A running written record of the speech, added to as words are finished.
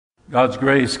God's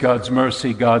grace, God's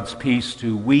mercy, God's peace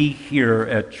to we here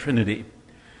at Trinity.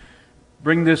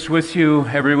 Bring this with you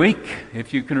every week.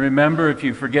 If you can remember, if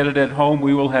you forget it at home,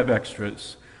 we will have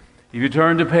extras. If you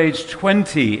turn to page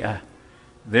 20,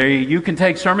 there you can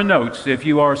take sermon notes. If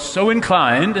you are so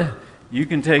inclined, you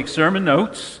can take sermon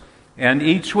notes, and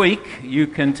each week you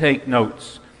can take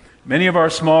notes. Many of our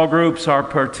small groups are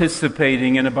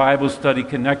participating in a Bible study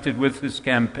connected with this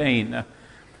campaign.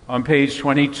 On page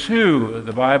 22,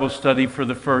 the Bible study for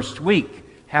the first week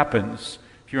happens.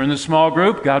 If you're in the small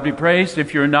group, God be praised.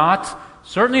 If you're not,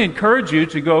 certainly encourage you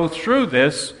to go through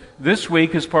this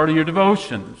week as part of your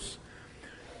devotions.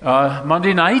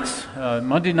 Monday night,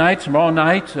 tomorrow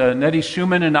night, Nettie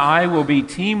Schumann and I will be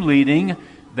team leading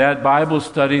that Bible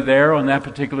study there on that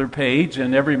particular page,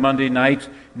 and every Monday night,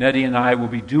 Nettie and I will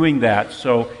be doing that.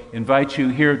 So invite you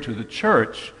here to the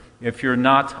church if you're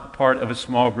not part of a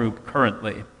small group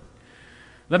currently.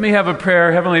 Let me have a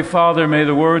prayer. Heavenly Father, may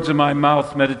the words of my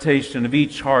mouth, meditation of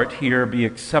each heart here be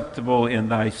acceptable in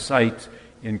thy sight.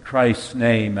 In Christ's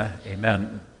name,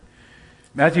 amen.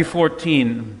 Matthew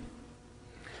 14.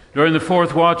 During the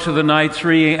fourth watch of the night,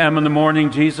 3 a.m. in the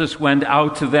morning, Jesus went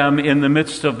out to them in the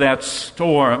midst of that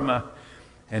storm,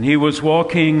 and he was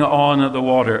walking on the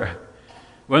water.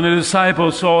 When the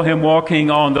disciples saw him walking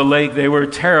on the lake, they were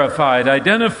terrified.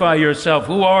 "Identify yourself.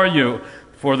 Who are you?"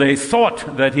 For they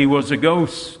thought that he was a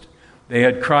ghost. They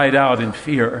had cried out in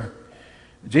fear.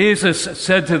 Jesus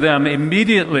said to them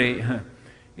immediately,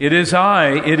 it is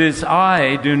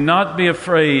I. Do not be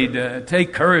afraid.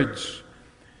 Take courage."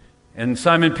 And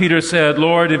Simon Peter said,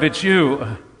 "Lord, if it's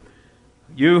you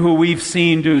who we've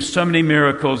seen do so many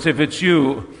miracles, if it's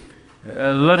you,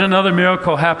 let another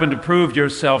miracle happen to prove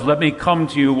yourself. Let me come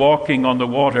to you walking on the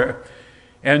water."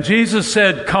 And Jesus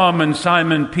said, "Come," and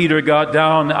Simon Peter got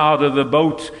down out of the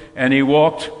boat and he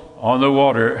walked on the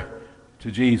water to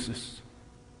Jesus.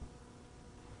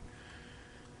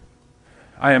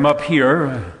 I am up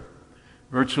here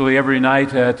virtually every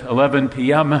night at 11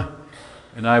 p.m.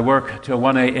 and I work till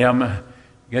 1 a.m.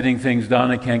 getting things done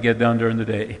I can't get done during the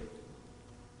day.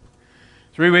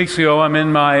 3 weeks ago, I'm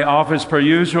in my office per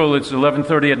usual. It's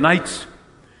 11:30 at night.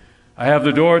 I have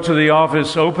the door to the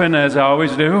office open, as I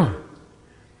always do.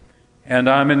 And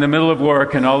I'm in the middle of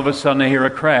work, and all of a sudden I hear a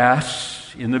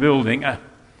crash in the building.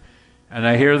 And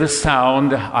I hear the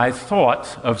sound, I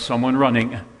thought, of someone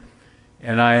running.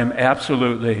 And I am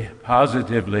absolutely,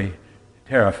 positively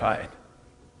terrified.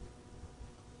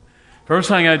 First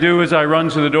thing I do is I run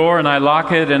to the door and I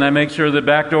lock it, and I make sure the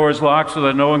back door is locked so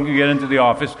that no one can get into the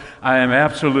office. I am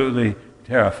absolutely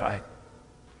terrified.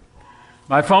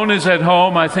 My phone is at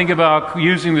home. I think about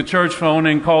using the church phone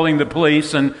and calling the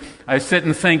police, and I sit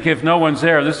and think, if no one's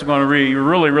there, this is going to be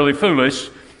really, really foolish.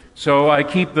 So I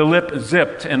keep the lip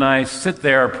zipped, and I sit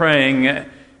there praying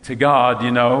to God,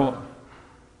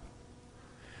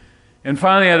 And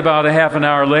finally, at about a half an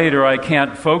hour later, I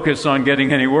can't focus on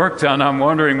getting any work done. I'm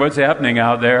wondering what's happening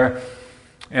out there.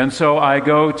 And so I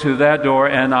go to that door,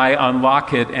 and I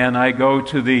unlock it, and I go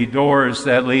to the doors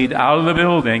that lead out of the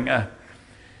building.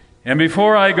 And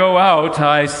before I go out,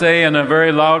 I say in a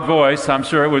very loud voice, I'm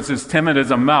sure it was as timid as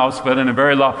a mouse, but in a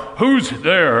very loud, "Who's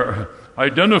there?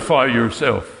 Identify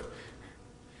yourself."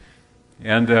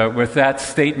 And with that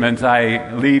statement,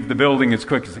 I leave the building as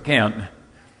quick as I can.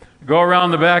 Go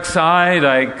around the back side,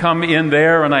 I come in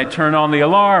there, and I turn on the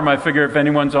alarm. I figure if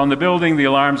anyone's on the building, the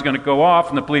alarm's going to go off,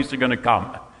 and the police are going to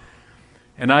come.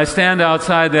 And I stand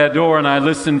outside that door, and I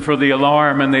listen for the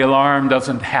alarm, and the alarm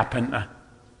doesn't happen.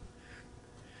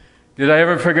 Did I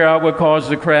ever figure out what caused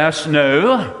the crash?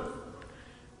 No.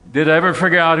 Did I ever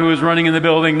figure out who was running in the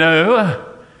building? No.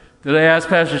 Did I ask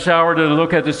Pastor Shower to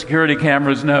look at the security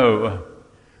cameras? No.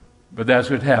 But that's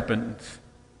what happened.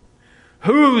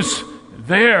 Who's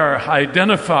there?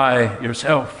 Identify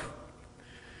yourself.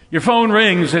 Your phone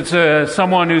rings. It's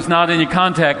someone who's not in your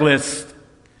contact list.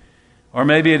 Or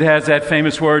maybe it has that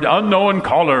famous word, unknown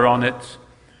caller, on it.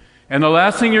 And the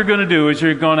last thing you're going to do is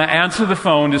you're going to answer the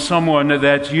phone to someone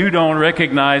that you don't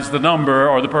recognize the number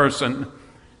or the person.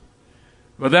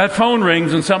 But that phone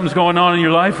rings and something's going on in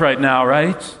your life right now,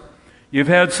 right? You've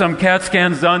had some CAT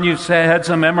scans done, you've had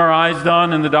some MRIs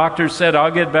done, and the doctor said, "I'll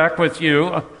get back with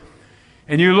you."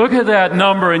 And you look at that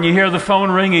number and you hear the phone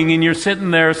ringing and you're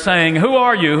sitting there saying, "Who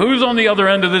are you? Who's on the other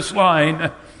end of this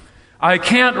line? I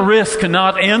can't risk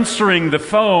not answering the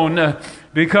phone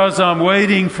because I'm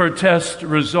waiting for test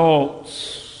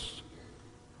results."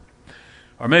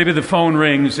 Or maybe the phone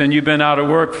rings and you've been out of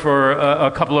work for a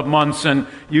couple of months and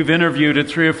you've interviewed at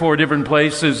 3 or 4 different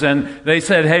places and they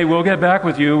said, "Hey, we'll get back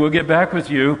with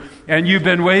you. And you've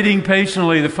been waiting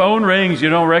patiently. The phone rings, you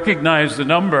don't recognize the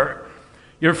number.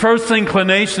 Your first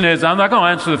inclination is, I'm not going to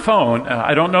answer the phone.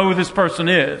 I don't know who this person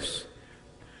is.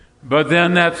 But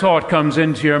then that thought comes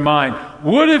into your mind.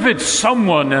 What if it's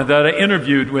someone that I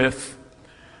interviewed with?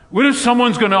 What if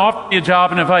someone's going to offer me a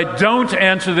job, and if I don't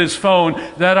answer this phone,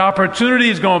 that opportunity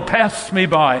is going to pass me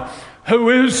by? Who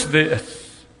is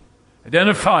this?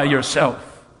 Identify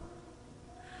yourself.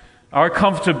 Our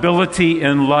comfortability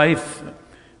in life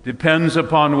depends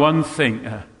upon one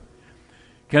thing.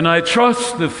 Can I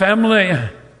trust the family?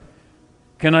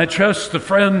 Can I trust the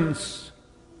friends?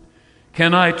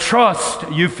 Can I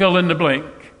trust, you fill in the blank?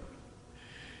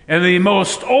 And the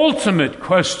most ultimate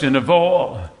question of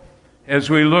all, as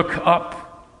we look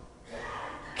up,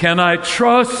 can I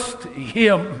trust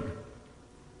Him?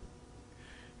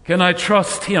 Can I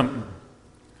trust Him?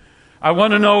 I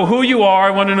want to know who you are.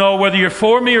 I want to know whether you're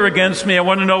for me or against me. I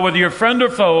want to know whether you're friend or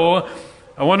foe.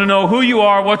 I want to know who you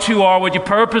are, what your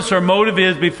purpose or motive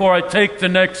is before I take the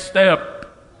next step.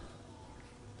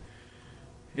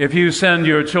 If you send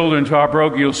your children to our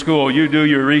parochial school, you do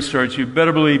your research. You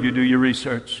better believe you do your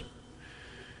research.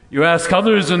 You ask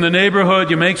others in the neighborhood,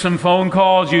 you make some phone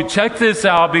calls, you check this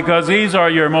out because these are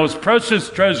your most precious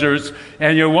treasures,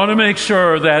 and you want to make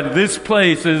sure that this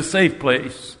place is a safe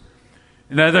place,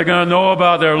 and that they're going to know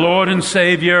about their Lord and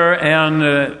Savior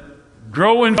and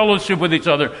grow in fellowship with each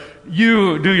other.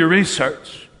 You do your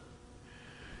research.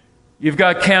 You've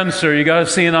got cancer, you got to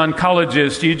see an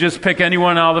oncologist. You just pick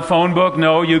anyone out of the phone book?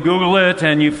 No, you Google it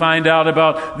and you find out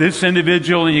about this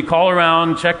individual and you call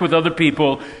around, check with other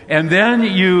people, and then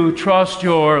you trust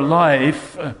your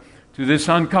life to this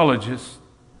oncologist.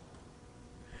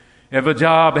 If a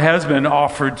job has been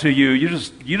offered to you, you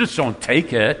just don't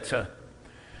take it.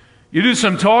 You do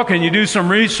some talking, you do some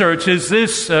research. Is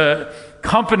this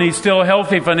company still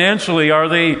healthy financially? Are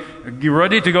they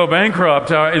ready to go bankrupt?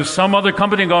 Is some other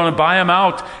company going to buy them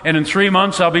out, and in 3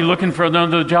 months I'll be looking for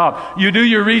another job? You do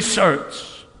your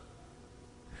research.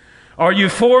 Are you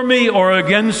for me or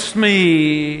against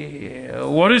me?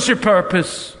 What is your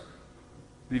purpose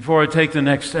before I take the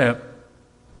next step?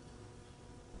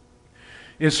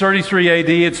 It's 33 AD.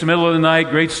 It's the middle of the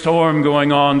night. Great storm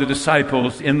going on. The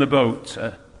disciples in the boat.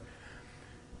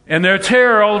 And their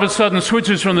terror all of a sudden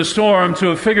switches from the storm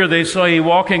to a figure they see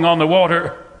walking on the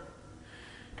water.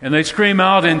 And they scream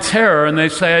out in terror and they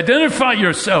say, "Identify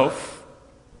yourself."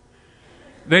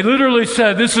 They literally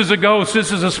said, "This is a ghost,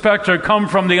 this is a specter come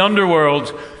from the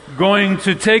underworld, going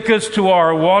to take us to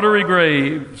our watery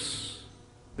graves."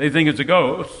 They think it's a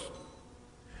ghost.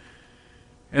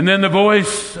 And then the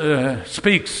voice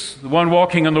speaks, the one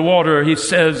walking on the water. He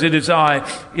says, "It is I,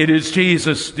 it is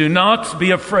Jesus. Do not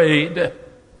be afraid."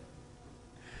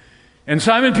 And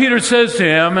Simon Peter says to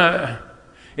him,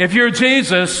 if you're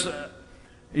Jesus,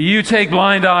 you take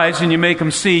blind eyes and you make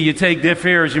them see. You take deaf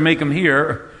ears, you make them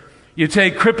hear. You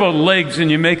take crippled legs and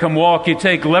you make them walk. You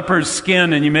take leper's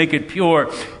skin and you make it pure.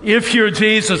 If you're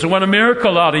Jesus, I want a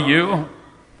miracle out of you.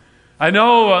 I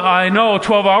know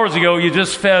 12 hours ago you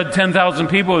just fed 10,000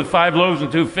 people with 5 loaves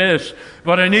and 2 fish,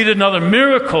 but I need another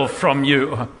miracle from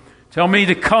you. Tell me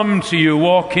to come to you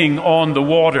walking on the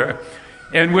water.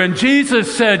 And when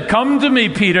Jesus said, "Come to me,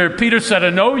 Peter," Peter said,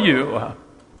 "I know you.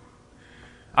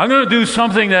 I'm going to do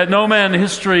something that no man in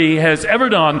history has ever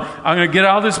done. I'm going to get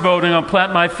out of this boat and I'm going to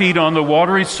plant my feet on the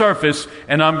watery surface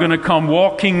and I'm going to come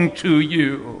walking to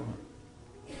you."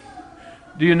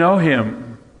 Do you know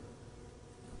Him?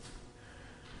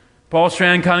 Paul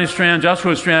Strand, Connie Strand,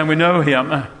 Joshua Strand, we know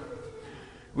Him.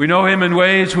 We know Him in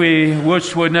ways we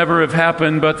wish would never have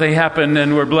happened, but they happened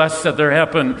and we're blessed that they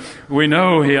happened. We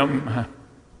know Him.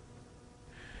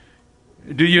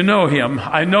 Do you know Him?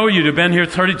 I know you. You've been here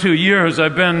 32 years.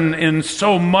 I've been in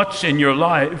so much in your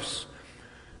lives.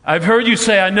 I've heard you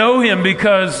say, "I know Him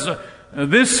because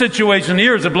this situation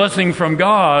here is a blessing from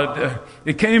God.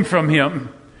 It came from Him.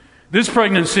 This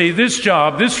pregnancy, this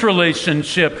job, this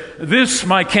relationship,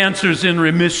 my cancer's in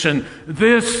remission.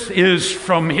 This is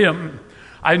from Him."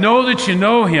 I know that you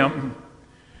know Him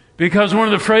because one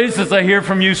of the phrases I hear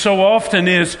from you so often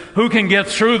is, "Who can get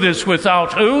through this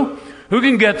without who? Who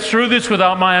can get through this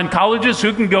without my oncologist?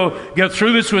 Who can get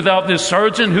through this without this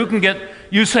surgeon?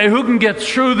 You say, who can get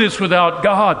through this without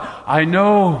God?" I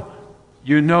know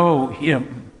you know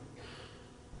Him.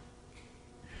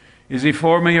 Is He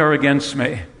for me or against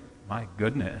me? My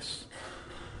goodness.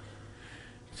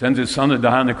 Sends His Son to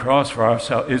die on the cross for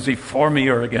ourselves. Is He for me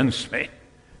or against me?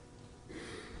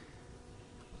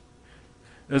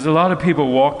 There's a lot of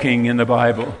people walking in the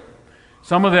Bible.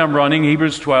 Some of them running,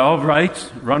 Hebrews 12,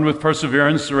 right? Run with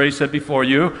perseverance the race set before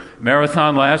you.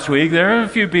 Marathon last week. There are a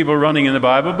few people running in the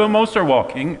Bible, but most are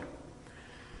walking.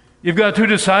 You've got two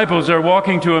disciples that are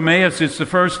walking to Emmaus. It's the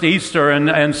first Easter,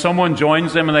 and someone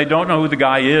joins them, and they don't know who the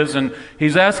guy is, and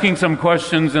he's asking some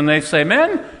questions, and they say,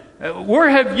 "Man, where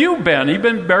have you been? You've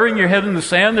been burying your head in the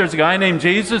sand. There's a guy named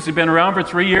Jesus. He's been around for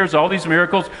 3 years, all these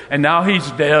miracles, and now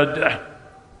he's dead."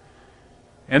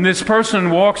 And this person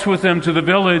walks with them to the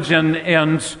village, and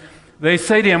they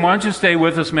say to him, "Why don't you stay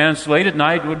with us, man? It's late at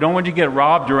night. We don't want you to get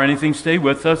robbed or anything. Stay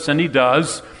with us." And he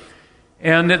does.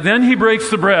 And then he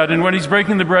breaks the bread, and when he's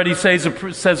breaking the bread, he says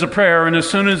a prayer, and as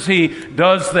soon as he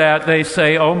does that, they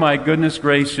say, "Oh my goodness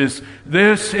gracious,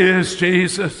 this is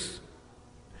Jesus."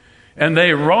 And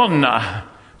they run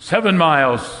 7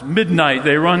 miles, midnight,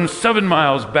 they run 7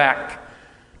 miles back.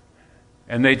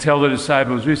 And they tell the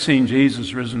disciples, "We've seen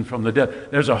Jesus risen from the dead."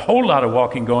 There's a whole lot of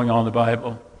walking going on in the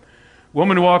Bible.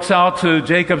 Woman walks out to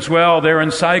Jacob's well there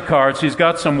in Sychar. She's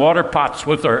got some water pots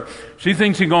with her. She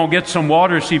thinks she's going to get some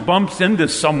water. She bumps into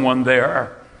someone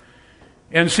there.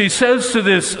 And she says to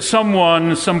this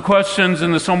someone some questions,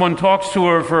 and the someone talks to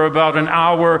her for about an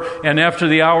hour. And after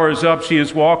the hour is up, she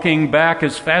is walking back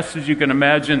as fast as you can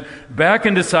imagine, back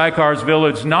into Sychar's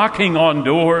village, knocking on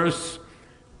doors.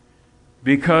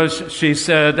 Because she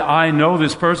said, "I know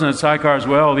this person at Sychar's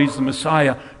well. He's the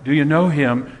Messiah. Do you know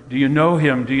him? Do you know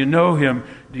him? Do you know him?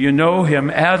 Do you know him?"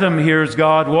 Adam hears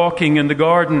God walking in the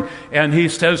garden, and he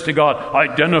says to God,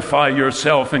 "Identify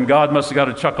yourself." And God must have got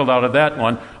a chuckle out of that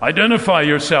one. "Identify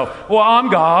yourself." "Well, I'm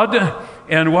God.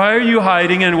 And why are you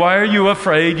hiding? And why are you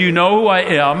afraid? You know who I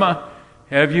am.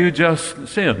 Have you just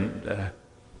sinned?"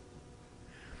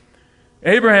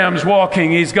 Abraham's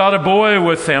walking. He's got a boy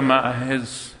with him,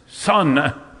 his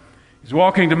son. He's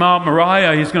walking to Mount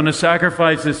Moriah. He's going to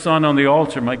sacrifice his son on the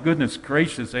altar. My goodness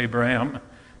gracious, Abraham.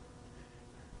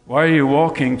 Why are you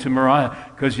walking to Moriah?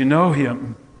 Because you know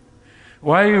him.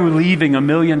 Why are you leaving $1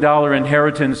 million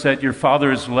inheritance that your father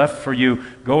has left for you,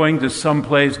 going to some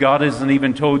place God hasn't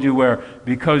even told you where?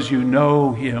 Because you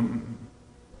know him.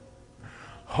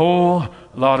 Whole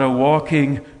lot of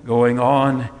walking going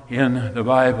on in the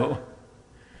Bible.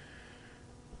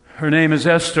 Her name is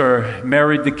Esther,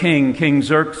 married the king, King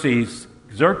Xerxes.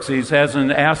 Xerxes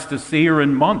hasn't asked to see her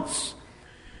in months.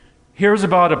 Here's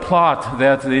about a plot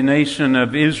that the nation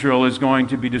of Israel is going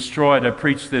to be destroyed. I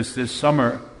preached this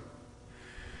summer.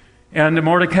 And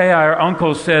Mordecai, our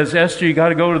uncle, says, "Esther, you got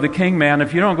to go to the king, man.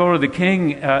 If you don't go to the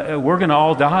king, we're going to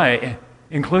all die,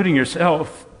 including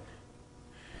yourself."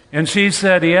 And she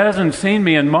said, "He hasn't seen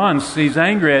me in months. He's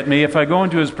angry at me. If I go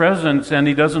into his presence and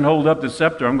he doesn't hold up the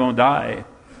scepter, I'm going to die."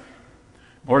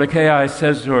 Mordecai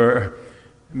says to her,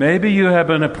 "Maybe you have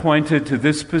been appointed to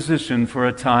this position for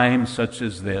a time such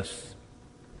as this."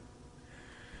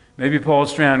 Maybe Paul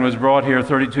Strand was brought here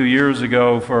 32 years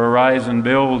ago for Arise and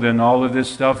Build, and all of this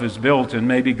stuff is built, and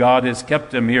maybe God has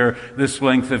kept him here this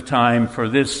length of time for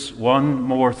this one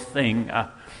more thing.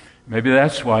 Maybe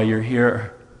that's why you're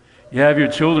here. You have your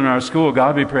children in our school,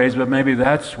 God be praised, but maybe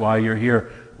that's why you're here.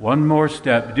 One more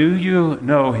step. Do you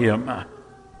know him?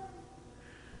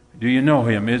 Do you know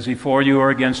him? Is he for you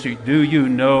or against you? Do you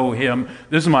know him?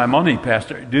 This is my money,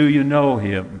 Pastor. Do you know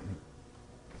him?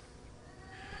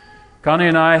 Connie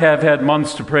and I have had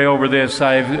months to pray over this.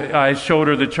 I showed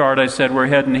her the chart. I said, "We're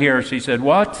heading here." She said,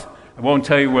 "What?" I won't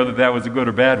tell you whether that was a good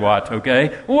or bad what,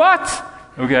 okay? What?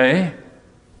 Okay.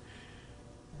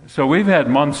 So we've had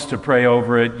months to pray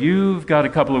over it. You've got a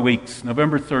couple of weeks.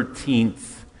 November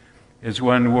 13th. Is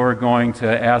when we're going to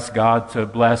ask God to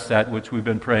bless that which we've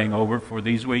been praying over for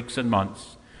these weeks and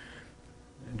months.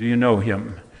 Do you know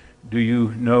him? Do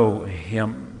you know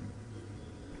him?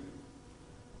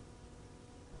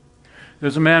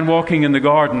 There's a man walking in the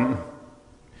garden,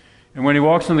 and when he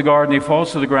walks in the garden, he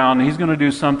falls to the ground, and he's going to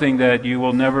do something that you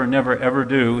will never, never, ever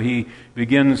do. He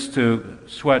begins to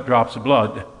sweat drops of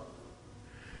blood.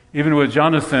 Even with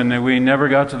Jonathan, we never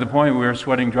got to the point where we were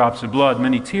sweating drops of blood,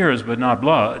 many tears, but not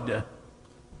blood.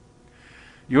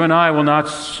 You and I will not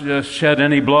shed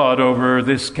any blood over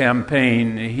this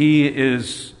campaign. He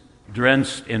is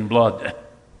drenched in blood.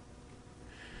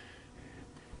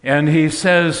 And he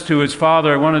says to his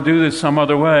father, "I want to do this some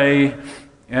other way."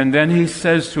 And then he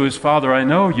says to his father, "I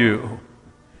know you,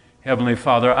 Heavenly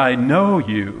Father, I know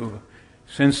you.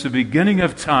 Since the beginning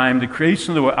of time, the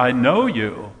creation of the world, I know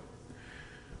you.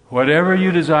 Whatever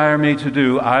you desire me to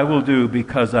do, I will do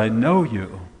because I know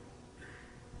you."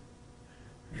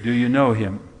 Do you know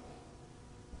him?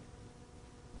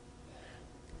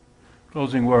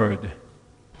 Closing word.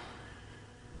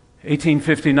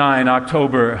 1859,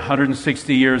 October,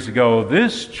 160 years ago,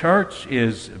 this church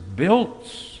is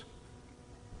built.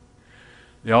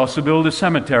 They also built a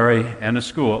cemetery and a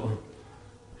school.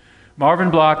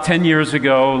 Marvin Block, 10 years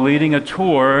ago, leading a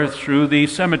tour through the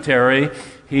cemetery,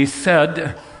 He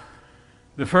said,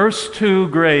 the first 2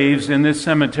 graves in this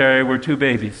cemetery were 2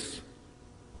 babies.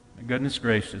 My goodness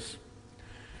gracious.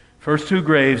 First 2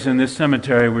 graves in this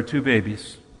cemetery were 2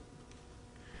 babies.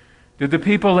 Did the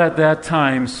people at that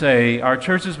time say, our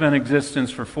church has been in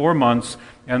existence for 4 months,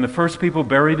 and the first people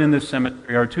buried in this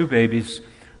cemetery are 2 babies?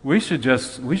 We should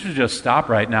just stop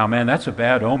right now, man. That's a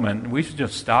bad omen. We should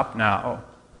just stop now.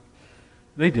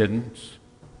 They didn't,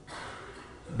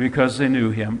 because they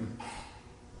knew him.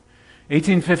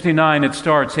 1859 it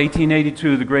starts.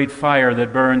 1882, the great fire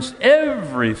that burns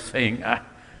everything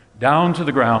down to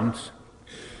the ground.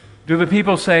 Do the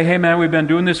people say, hey man, we've been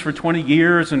doing this for 20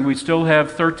 years and we still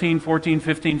have 13, 14,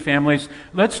 15 families.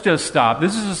 Let's just stop.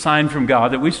 This is a sign from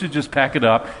God that we should just pack it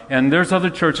up. And there's other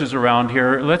churches around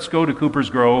here. Let's go to Cooper's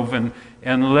Grove and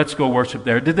let's go worship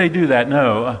there. Did they do that?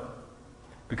 No.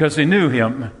 Because they knew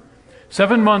him.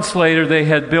 7 months later, they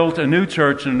had built a new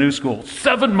church and a new school.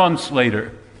 7 months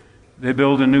later, they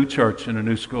built a new church and a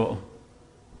new school.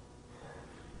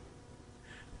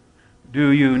 Do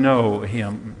you know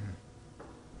him?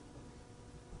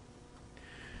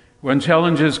 When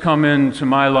challenges come into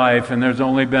my life, and there's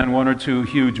only been 1 or 2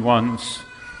 huge ones,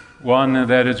 one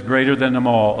that is greater than them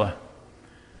all.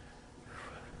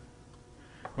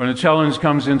 When a challenge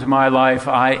comes into my life,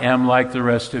 I am like the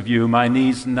rest of you. My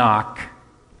knees knock,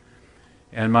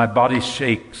 and my body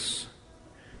shakes.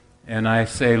 And I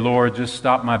say, Lord, just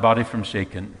stop my body from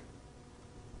shaking.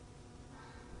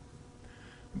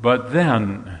 But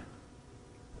then,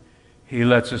 he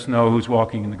lets us know who's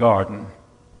walking in the garden.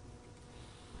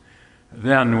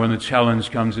 Then, when the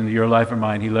challenge comes into your life or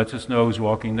mine, he lets us know who's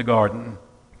walking the garden.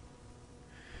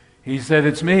 He said,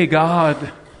 it's me,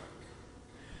 God.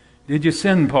 Did you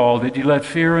sin, Paul? Did you let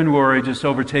fear and worry just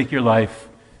overtake your life?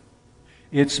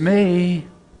 It's me.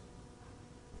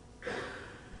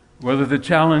 Whether the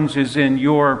challenge is in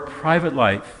your private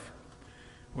life,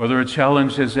 whether a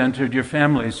challenge has entered your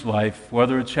family's life,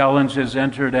 whether a challenge has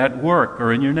entered at work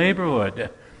or in your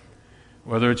neighborhood,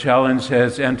 whether a challenge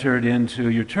has entered into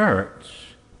your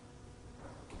church,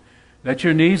 let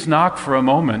your knees knock for a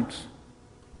moment.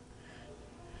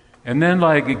 And then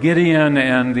like Gideon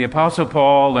and the Apostle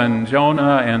Paul and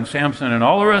Jonah and Samson and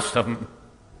all the rest of them,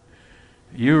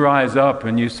 you rise up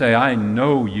and you say, I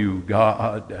know you,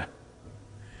 God.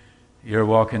 You're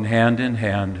walking hand in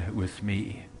hand with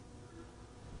me.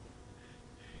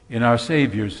 In our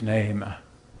Savior's name,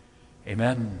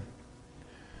 amen.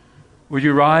 Would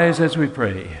you rise as we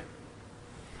pray?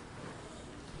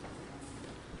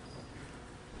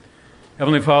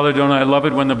 Heavenly Father, don't I love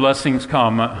it when the blessings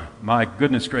come? My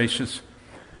goodness gracious.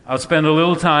 I'll spend a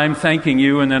little time thanking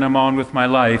you and then I'm on with my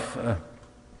life.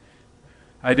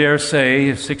 I dare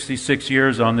say, 66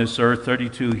 years on this earth,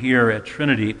 32 here at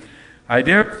Trinity, I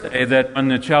dare say that when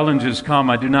the challenges come,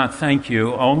 I do not thank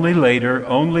you. Only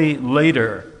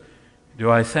later do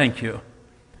I thank you.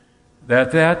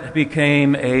 That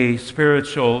became a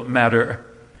spiritual matter.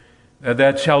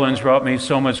 That challenge brought me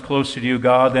so much closer to you,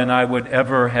 God, than I would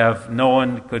ever have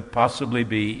known could possibly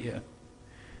be.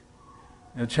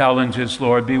 The challenges,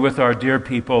 Lord, be with our dear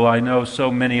people. I know so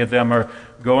many of them are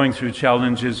going through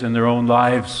challenges in their own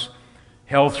lives,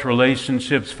 health,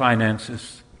 relationships,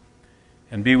 finances.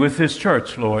 And be with this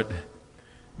church, Lord.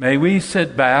 May we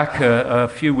sit back a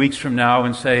few weeks from now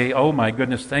and say, oh my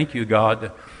goodness, thank you,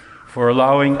 God, for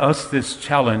allowing us this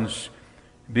challenge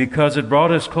because it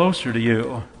brought us closer to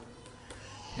you.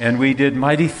 And we did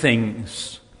mighty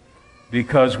things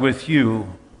because with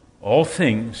you all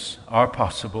things are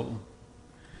possible.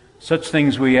 Such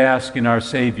things we ask in our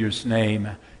Savior's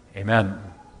name. Amen.